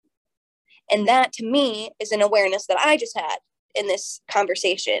 And that, to me, is an awareness that I just had in this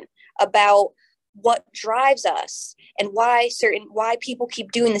conversation about what drives us and why people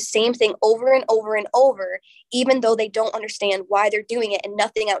keep doing the same thing over and over and over, even though they don't understand why they're doing it and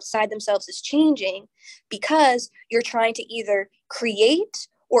nothing outside themselves is changing, because you're trying to either create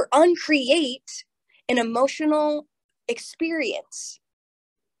or uncreate an emotional experience.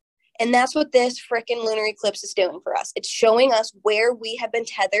 And that's what this frickin' lunar eclipse is doing for us. It's showing us where we have been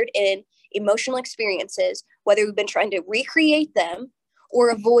tethered in emotional experiences, whether we've been trying to recreate them or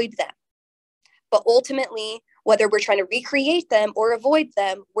avoid them. But ultimately, whether we're trying to recreate them or avoid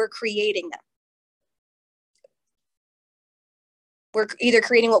them, we're creating them. We're either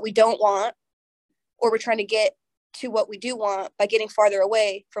creating what we don't want, or we're trying to get to what we do want by getting farther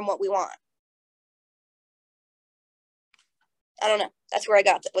away from what we want. I don't know. That's where I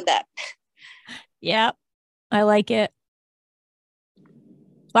got with that. Yep. I like it.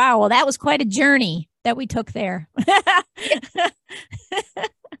 Wow. Well, that was quite a journey that we took there.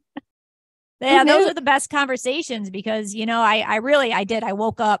 Yeah, those are the best conversations because, I did. I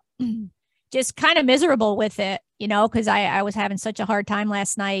woke up just kind of miserable with it, because I was having such a hard time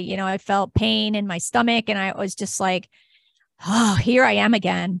last night. I felt pain in my stomach and I was just like, oh, here I am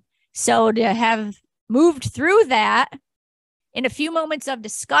again. So to have moved through that in a few moments of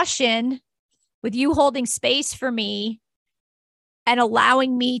discussion with you holding space for me and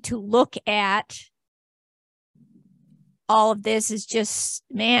allowing me to look at all of this is just,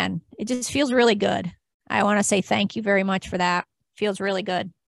 man, it just feels really good. I want to say thank you very much for that. Feels really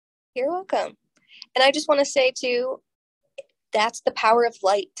good. You're welcome. And I just want to say too, that's the power of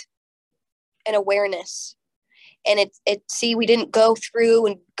light and awareness. And see, we didn't go through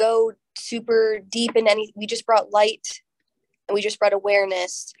and go super deep in anything. We just brought light and we just brought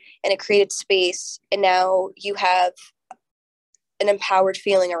awareness, and it created space. And now you have an empowered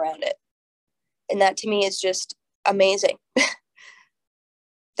feeling around it. And that to me is just amazing.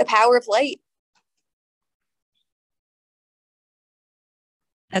 The power of light.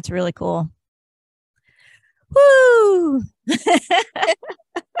 That's really cool. Woo!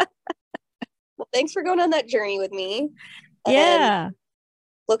 Well, thanks for going on that journey with me. Yeah. And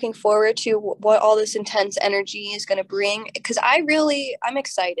looking forward to what all this intense energy is going to bring, because I'm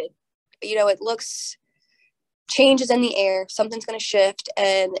excited. You know, it looks, change is in the air, something's going to shift,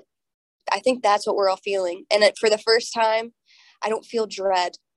 and I think that's what we're all feeling. And for the first time, I don't feel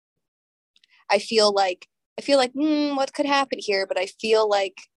dread. I feel like what could happen here, but I feel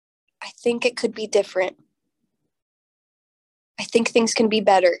like I think it could be different. I think things can be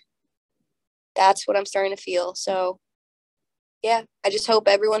better. That's what I'm starting to feel. So yeah, I just hope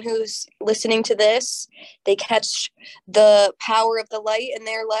everyone who's listening to this, they catch the power of the light in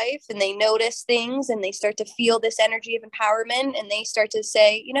their life, and they notice things, and they start to feel this energy of empowerment, and they start to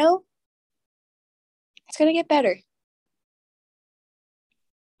say, you know, it's going to get better.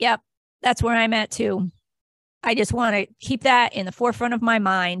 Yep. That's where I'm at too. I just want to keep that in the forefront of my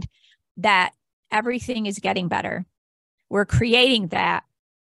mind, that everything is getting better. We're creating that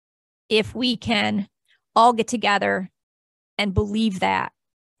if we can all get together and believe that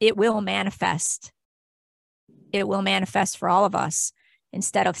it will manifest. It will manifest for all of us.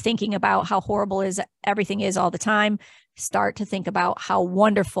 Instead of thinking about how horrible everything is all the time, start to think about how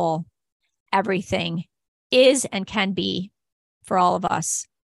wonderful everything is and can be for all of us.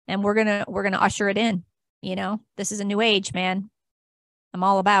 And we're gonna usher it in. You know, this is a new age, man. I'm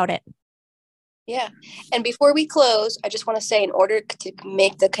all about it. Yeah. And before we close, I just want to say, in order to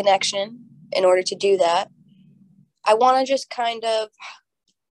make the connection, in order to do that, I want to just kind of,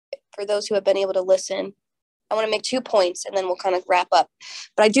 for those who have been able to listen, I want to make 2 points and then we'll kind of wrap up.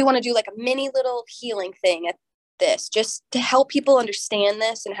 But I do want to do like a mini little healing thing at this, just to help people understand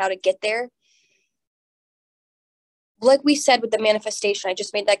this and how to get there. Like we said with the manifestation, I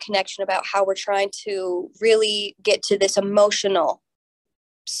just made that connection about how we're trying to really get to this emotional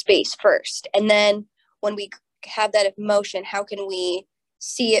space first. And then when we have that emotion, how can we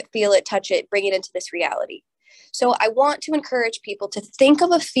see it, feel it, touch it, bring it into this reality? So I want to encourage people to think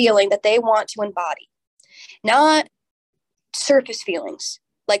of a feeling that they want to embody, not surface feelings,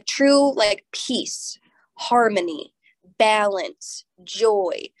 like true, like peace, harmony, balance,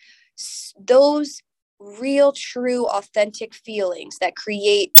 joy, those real, true, authentic feelings that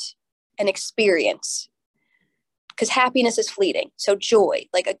create an experience. Because happiness is fleeting. So joy,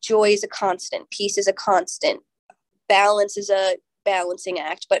 like a joy is a constant, peace is a constant, balance is a balancing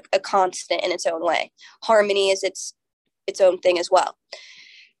act, but a constant in its own way. Harmony is its own thing as well.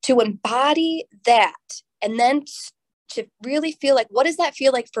 To embody that, and then to really feel like, what does that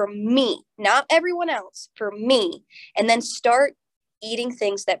feel like for me? Not everyone else, for me. And then start eating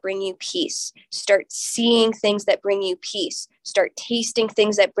things that bring you peace. Start seeing things that bring you peace. Start tasting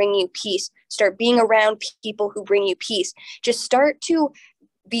things that bring you peace. Start being around people who bring you peace. Just start to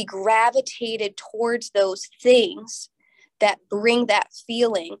be gravitated towards those things that bring that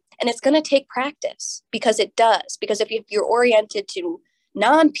feeling. And it's going to take practice, because it does. Because if you're oriented to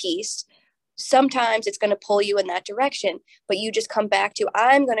non-peace, sometimes it's going to pull you in that direction. But you just come back to,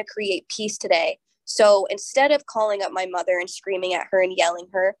 I'm going to create peace today. So instead of calling up my mother and screaming at her and yelling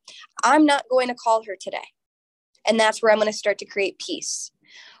her, I'm not going to call her today. And that's where I'm going to start to create peace.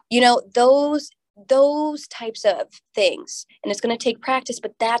 You know, those types of things. And it's going to take practice,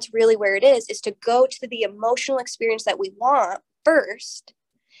 but that's really where it is to go to the emotional experience that we want first,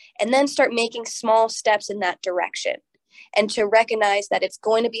 and then start making small steps in that direction. And to recognize that it's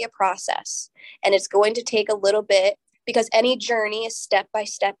going to be a process, and it's going to take a little bit, because any journey is step by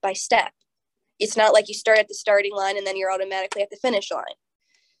step by step. It's not like you start at the starting line and then you're automatically at the finish line.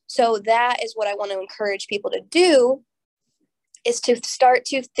 So that is what I want to encourage people to do, is to start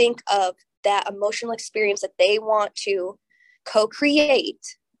to think of that emotional experience that they want to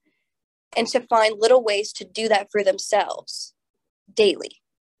co-create, and to find little ways to do that for themselves daily.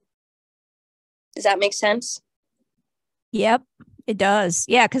 Does that make sense? Yep, it does.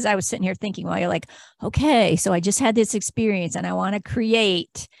 Yeah, because I was sitting here thinking while you're like, okay, so I just had this experience and I want to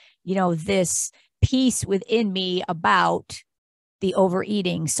create, you know, this piece within me about the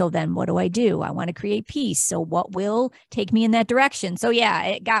overeating. So then what do? I want to create peace. So what will take me in that direction? So yeah,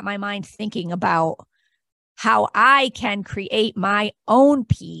 it got my mind thinking about how I can create my own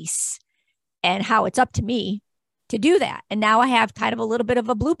peace and how it's up to me to do that. And now I have kind of a little bit of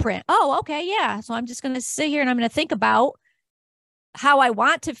a blueprint. Oh, okay. Yeah. So I'm just going to sit here and I'm going to think about how I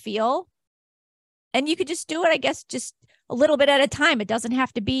want to feel. And you could just do it, I guess, just a little bit at a time. It doesn't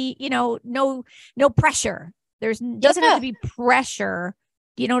have to be, no pressure. Doesn't have to be pressure.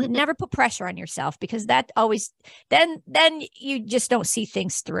 Never put pressure on yourself, because that always, then you just don't see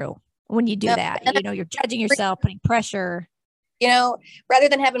things through when you do that. You're judging yourself, putting pressure. Rather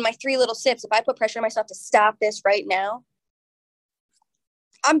than having my 3 little sips, if I put pressure on myself to stop this right now,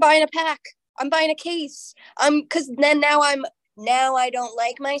 I'm buying a pack. I'm buying a case. Because then now I don't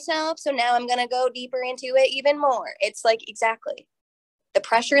like myself. So now I'm going to go deeper into it even more. It's like, exactly. The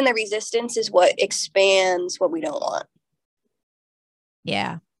pressure and the resistance is what expands what we don't want.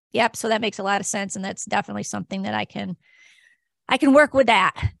 Yeah. Yep. So that makes a lot of sense. And that's definitely something that I can work with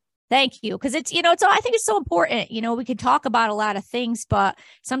that. Thank you. Because it's, I think it's so important. We could talk about a lot of things, but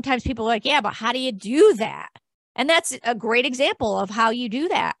sometimes people are like, yeah, but how do you do that? And that's a great example of how you do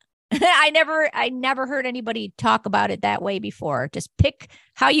that. I never heard anybody talk about it that way before. Just pick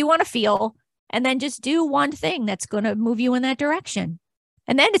how you want to feel and then just do one thing that's going to move you in that direction.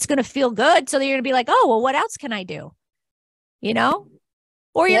 And then it's going to feel good. So you're going to be like, oh, well, what else can I do?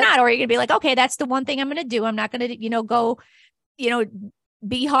 Or you're not, or you're going to be like, okay, that's the one thing I'm going to do. I'm not going to, go,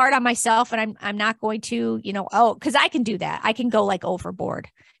 be hard on myself. And I'm not going to, because I can do that. I can go like overboard,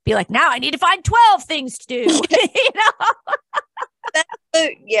 be like, now I need to find 12 things to do.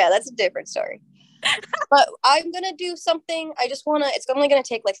 That's a different story. But I'm going to do something. It's only going to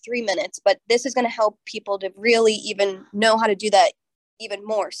take like 3 minutes, but this is going to help people to really even know how to do that even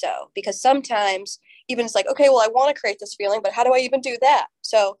more so, because sometimes even it's like, okay, well, I want to create this feeling, but how do I even do that?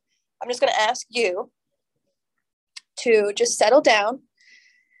 So I'm just going to ask you to just settle down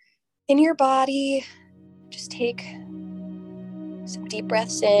in your body. Just take some deep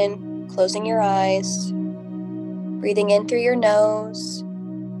breaths in, closing your eyes, breathing in through your nose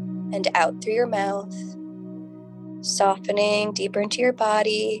and out through your mouth, softening deeper into your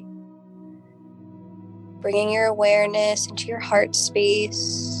body, bringing your awareness into your heart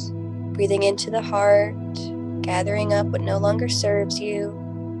space, breathing into the heart, gathering up what no longer serves you,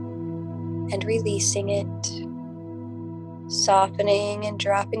 and releasing it, softening and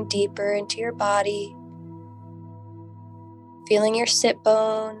dropping deeper into your body, feeling your sit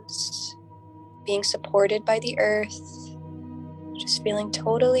bones, being supported by the earth, just feeling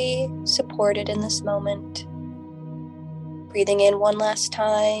totally supported in this moment. Breathing in one last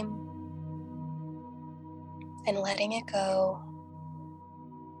time and letting it go.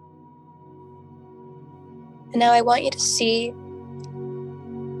 And now I want you to see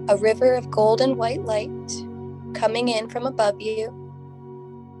a river of golden white light coming in from above you,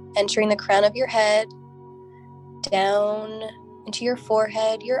 entering the crown of your head, down into your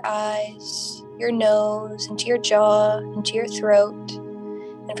forehead, your eyes, your nose, into your jaw, into your throat,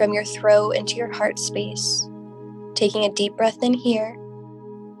 and from your throat into your heart space. Taking a deep breath in here,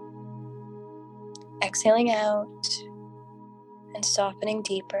 exhaling out, and softening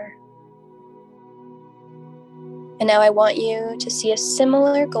deeper. And now I want you to see a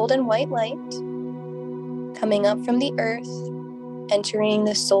similar golden white light coming up from the earth, entering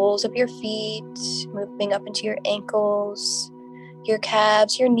the soles of your feet, moving up into your ankles, your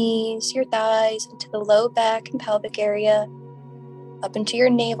calves, your knees, your thighs, into the low back and pelvic area, up into your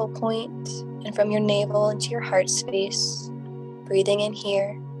navel point, and from your navel into your heart space, breathing in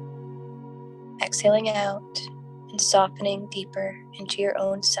here, exhaling out, and softening deeper into your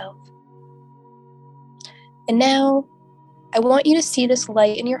own self. And now, I want you to see this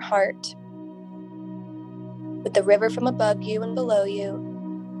light in your heart, with the river from above you and below you.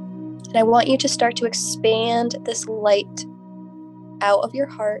 And I want you to start to expand this light out of your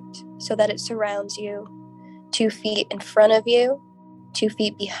heart so that it surrounds you, 2 feet in front of you, 2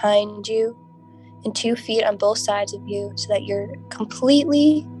 feet behind you, and 2 feet on both sides of you, so that you're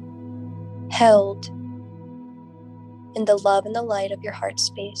completely held in the love and the light of your heart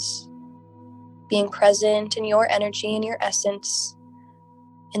space, being present in your energy and your essence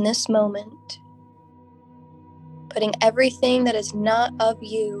in this moment, putting everything that is not of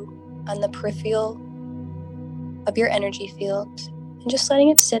you on the peripheral of your energy field, and just letting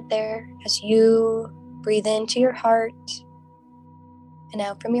it sit there as you breathe into your heart and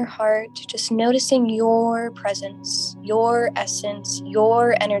out from your heart, just noticing your presence, your essence,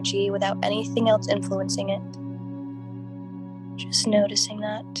 your energy without anything else influencing it. Just noticing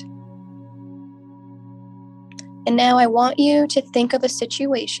that. And now I want you to think of a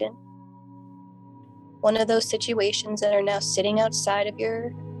situation, one of those situations that are now sitting outside of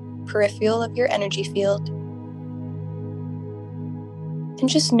your peripheral of your energy field, And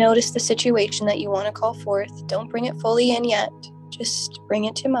just notice the situation that you want to call forth. Don't bring it fully in yet. Just bring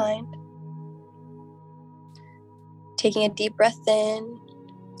it to mind. Taking a deep breath in,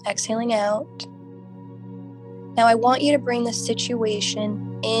 exhaling out. Now I want you to bring the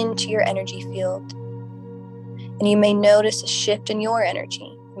situation into your energy field. And you may notice a shift in your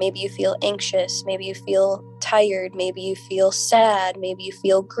energy. Maybe you feel anxious, maybe you feel tired, maybe you feel sad, maybe you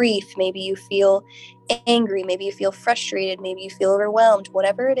feel grief, maybe you feel angry, maybe you feel frustrated, maybe you feel overwhelmed.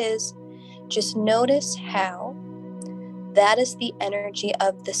 Whatever it is, just notice how that is the energy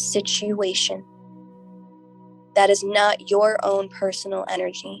of the situation. That is not your own personal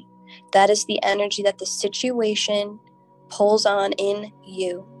energy. That is the energy that the situation pulls on in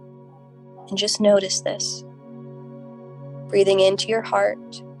you. And just notice this. Breathing into your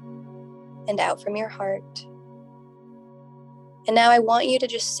heart and out from your heart. And now I want you to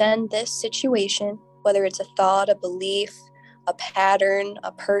just send this situation, whether it's a thought, a belief, a pattern,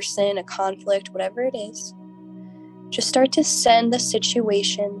 a person, a conflict, whatever it is, just start to send the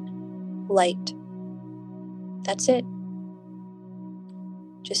situation light. That's it.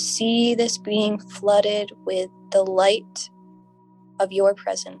 Just see this being flooded with the light of your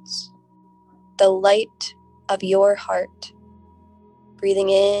presence, the light of your heart. Breathing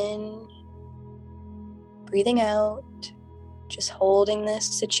in, breathing out, just holding this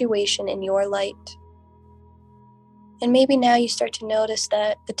situation in your light. And maybe now you start to notice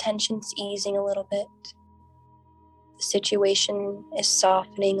that the tension's easing a little bit. The situation is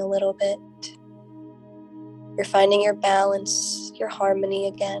softening a little bit. You're finding your balance, your harmony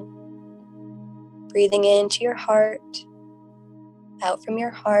again. Breathing into your heart, out from your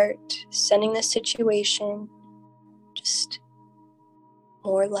heart, sending the situation just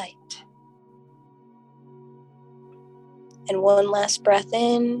more light. And one last breath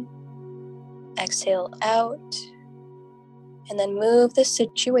in, exhale out, and then move the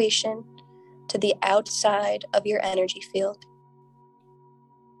situation to the outside of your energy field.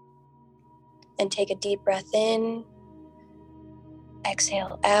 And take a deep breath in,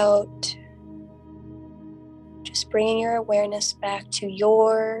 exhale out, just bringing your awareness back to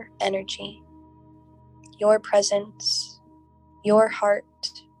your energy, your presence, your heart,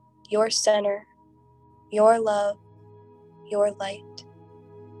 your center, your love, your light.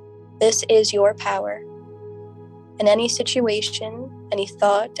 This is your power. In any situation, any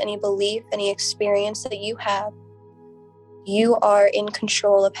thought, any belief, any experience that you have, you are in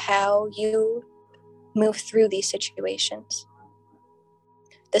control of how you move through these situations.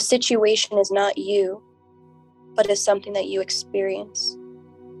 The situation is not you, but is something that you experience.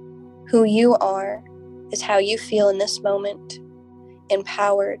 Who you are is how you feel in this moment,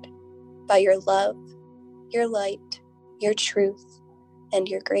 empowered by your love, your light, your truth, and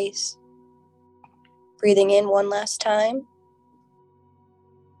your grace. Breathing in one last time.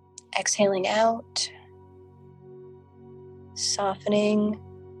 Exhaling out. Softening.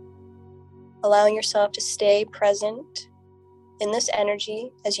 Allowing yourself to stay present in this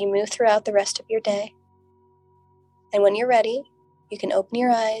energy as you move throughout the rest of your day. And when you're ready, you can open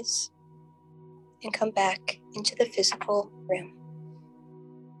your eyes and come back into the physical room.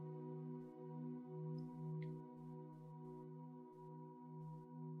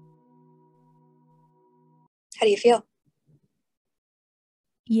 How do you feel?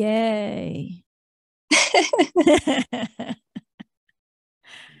 Yay.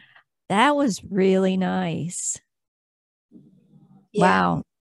 That was really nice. Yeah. Wow.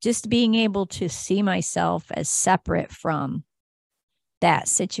 Just being able to see myself as separate from that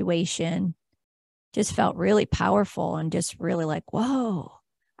situation just felt really powerful and just really like, whoa.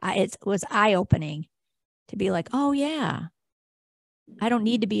 It was eye-opening to be like, oh, yeah, I don't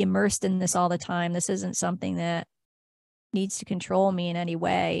need to be immersed in this all the time. This isn't something that needs to control me in any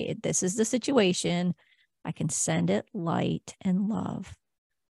way. This is the situation. I can send it light and love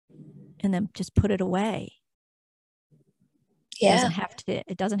and then just put it away. Yeah.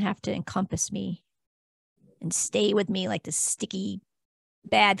 It doesn't have to encompass me and stay with me like this sticky,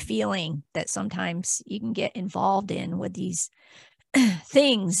 bad feeling that sometimes you can get involved in with these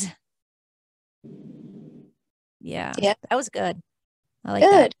things. Yeah. That was good. I like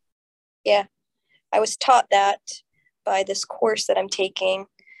that. Yeah. I was taught that by this course that I'm taking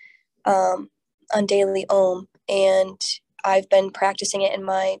on Daily Om, and I've been practicing it in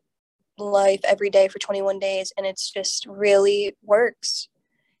my life every day for 21 days, and it's just really works.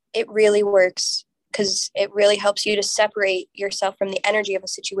 It really works because it really helps you to separate yourself from the energy of a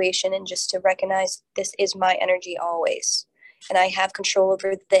situation and just to recognize this is my energy always, and I have control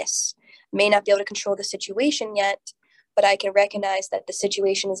over this. May not be able to control the situation yet, but I can recognize that the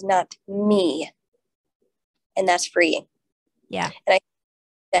situation is not me, and that's freeing. Yeah. And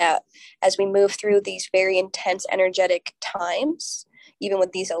that as we move through these very intense energetic times, even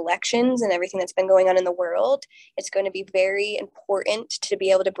with these elections and everything that's been going on in the world, it's going to be very important to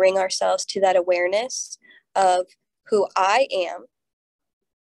be able to bring ourselves to that awareness of who I am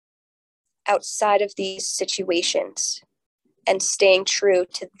outside of these situations and staying true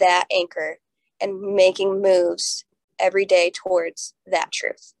to that anchor and making moves every day towards that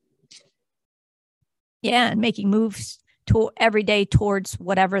truth. Yeah, and making moves to every day towards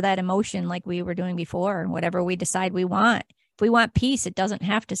whatever that emotion, like we were doing before, and whatever we decide we want. If we want peace, it doesn't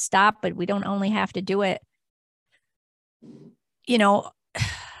have to stop, but we don't only have to do it,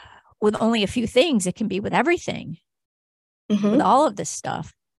 with only a few things. It can be with everything, with all of this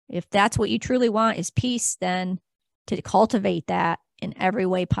stuff. If that's what you truly want is peace, then to cultivate that in every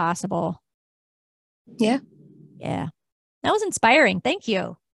way possible. Yeah. Yeah. That was inspiring. Thank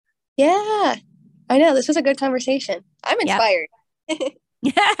you. Yeah. I know. This was a good conversation. I'm inspired.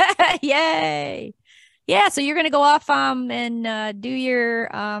 Yep. Yay. Yeah. So you're going to go off and do your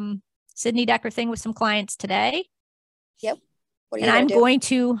Sydney Decker thing with some clients today. Yep. What are you and I'm do? going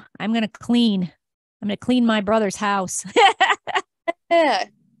to clean. I'm going to clean my brother's house. Yeah.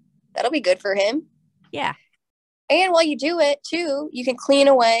 That'll be good for him. Yeah. And while you do it too, you can clean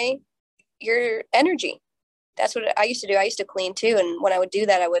away your energy. That's what I used to do. I used to clean too. And when I would do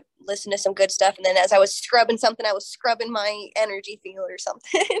that, I would listen to some good stuff. And then as I was scrubbing something, I was scrubbing my energy field or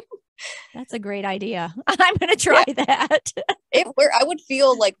something. That's a great idea. I'm going to try that. I would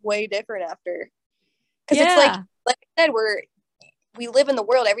feel like way different after. Because it's like I said, we live in the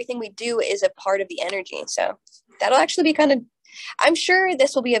world. Everything we do is a part of the energy. So that'll actually be kind of, I'm sure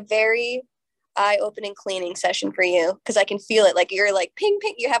this will be a very eye-opening cleaning session for you. Because I can feel it. Like you're like ping,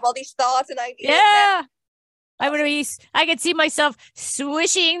 ping. You have all these thoughts and ideas. Yeah. I could see myself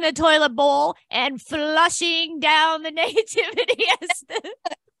swishing the toilet bowl and flushing down the nativity.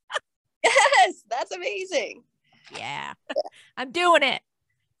 Yes, that's amazing. Yeah, I'm doing it.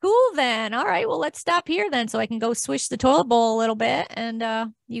 Cool then. All right, well, let's stop here then so I can go swish the toilet bowl a little bit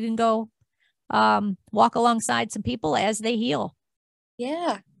and you can go walk alongside some people as they heal.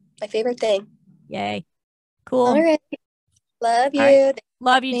 Yeah, my favorite thing. Yay. Cool. All right. Love you. Right.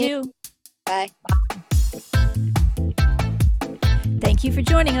 Love you too. Bye. Thank you for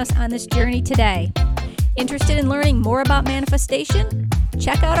joining us on this journey today. Interested in learning more about manifestation?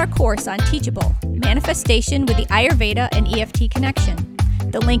 Check out our course on Teachable, Manifestation with the Ayurveda and EFT Connection.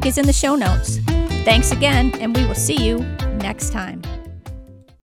 The link is in the show notes. Thanks again, and we will see you next time.